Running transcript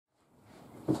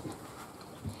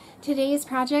Today's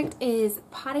project is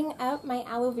potting up my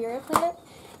aloe vera plant.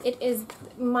 It is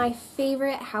my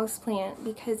favorite house plant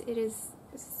because it is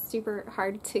super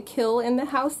hard to kill in the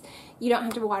house. You don't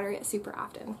have to water it super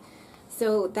often.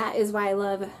 So that is why I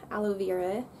love aloe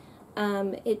vera.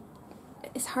 It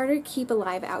is harder to keep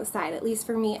alive outside, at least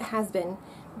for me it has been,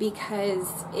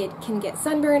 because it can get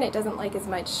sunburned. It doesn't like as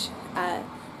much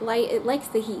light. It likes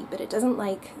the heat, but it doesn't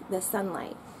like the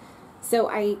sunlight. So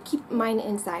I keep mine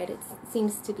inside. It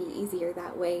seems to be easier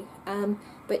that way.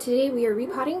 But today we are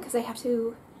repotting because I have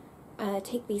to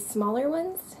take these smaller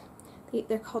ones,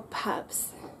 they're called pups,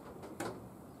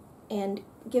 and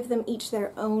give them each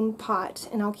their own pot.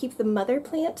 And I'll keep the mother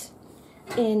plant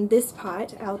in this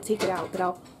pot. I'll take it out, but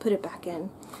I'll put it back in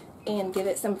and give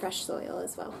it some fresh soil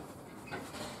as well.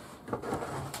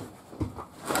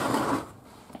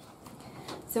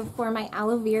 So for my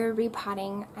aloe vera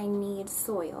repotting, I need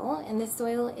soil, and this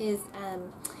soil is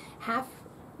half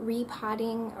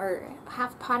repotting or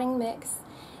half potting mix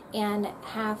and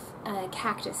half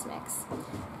cactus mix.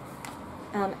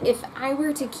 If I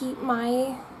were to keep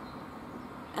my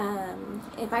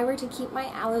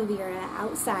aloe vera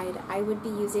outside, I would be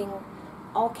using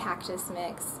all cactus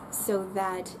mix so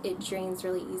that it drains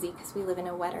really easy because we live in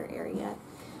a wetter area.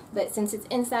 But since it's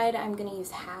inside, I'm going to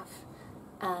use half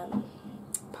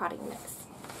potting mix.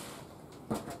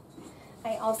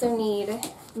 I also need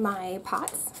my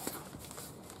pots,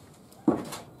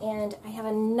 and I have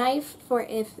a knife for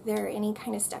if they're any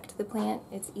kind of stuck to the plant.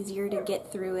 It's easier to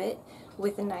get through it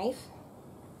with a knife.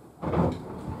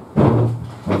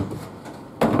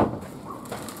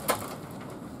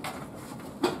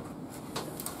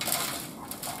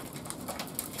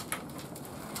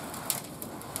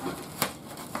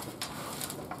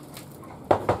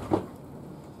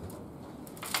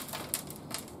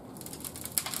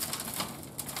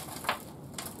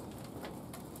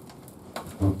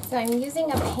 So I'm using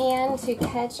a pan to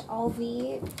catch all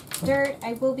the dirt.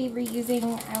 I will be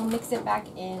reusing, I'll mix it back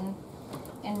in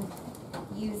and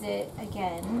use it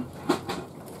again.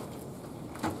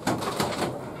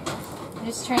 I'm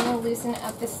just trying to loosen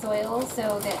up the soil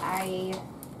so that I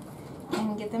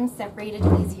can get them separated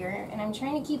easier. And I'm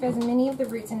trying to keep as many of the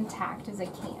roots intact as I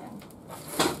can.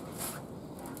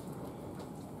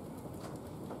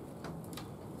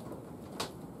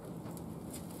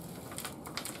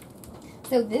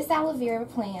 So this aloe vera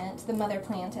plant, the mother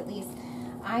plant at least,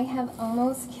 I have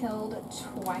almost killed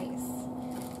twice.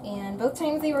 And both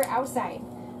times they were outside.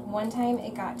 One time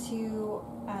it got too,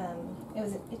 it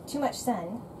was too much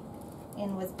sun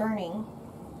and was burning.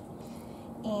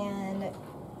 And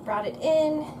brought it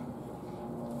in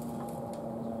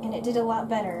and it did a lot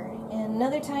better. And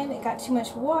another time it got too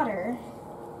much water.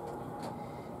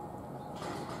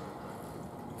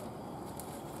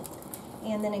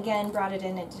 And then again brought it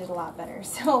in, it did a lot better.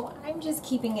 So I'm just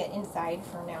keeping it inside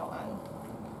from now on.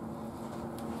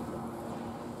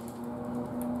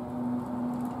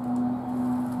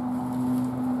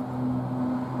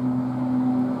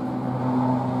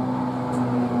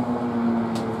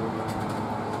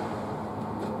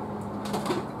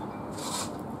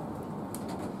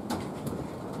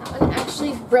 That one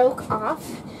actually broke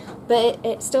off, but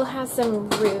it still has some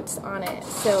roots on it,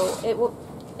 so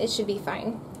it should be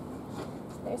fine.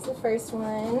 There's the first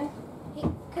one. Hey,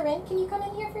 Corinne, can you come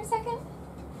in here for a second?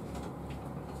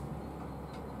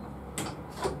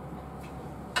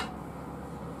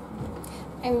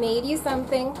 I made you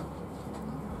something.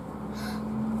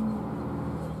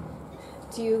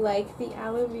 Do you like the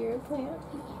aloe vera plant?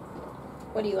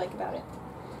 What do you like about it?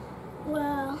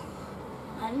 Well,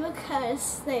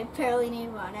 because they barely need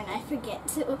water and I forget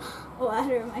to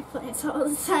water my plants all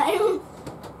the time.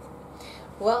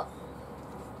 Well,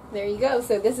 there you go.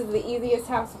 So this is the easiest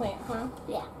house plant, huh?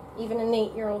 Yeah. Even an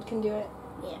 8-year-old can do it.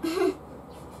 Yeah.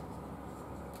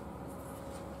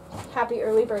 Happy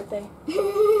early birthday.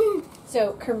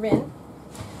 So, Corinne,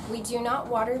 we do not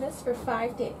water this for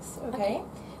 5 days, okay?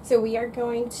 So we are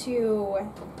going to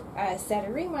set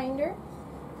a reminder,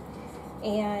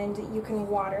 and you can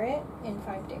water it in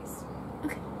 5 days.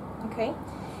 Okay. Okay?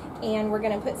 And we're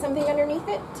going to put something underneath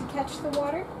it to catch the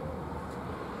water.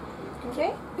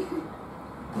 Okay?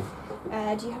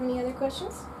 Do you have any other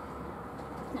questions?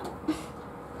 No.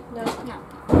 No?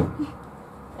 No.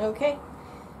 Okay.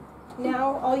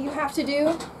 Now all you have to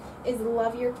do is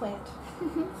love your plant.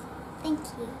 Thank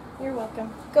you. You're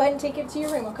welcome. Go ahead and take it to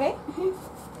your room, okay?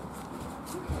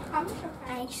 I'm sure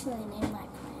I actually name my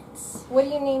plants. What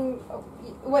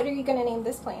are you going to name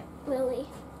this plant? Lily.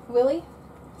 Willie?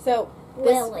 So,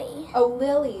 Lily. Oh,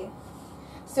 Lily.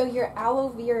 So your aloe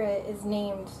vera is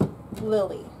named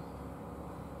Lily.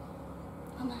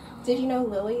 Did you know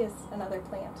lily is another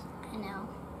plant? I know.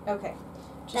 Okay.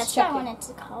 That's why I wanted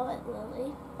to call it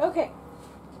Lily. Okay.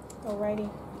 Alrighty.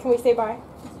 Can we say bye?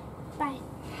 Bye.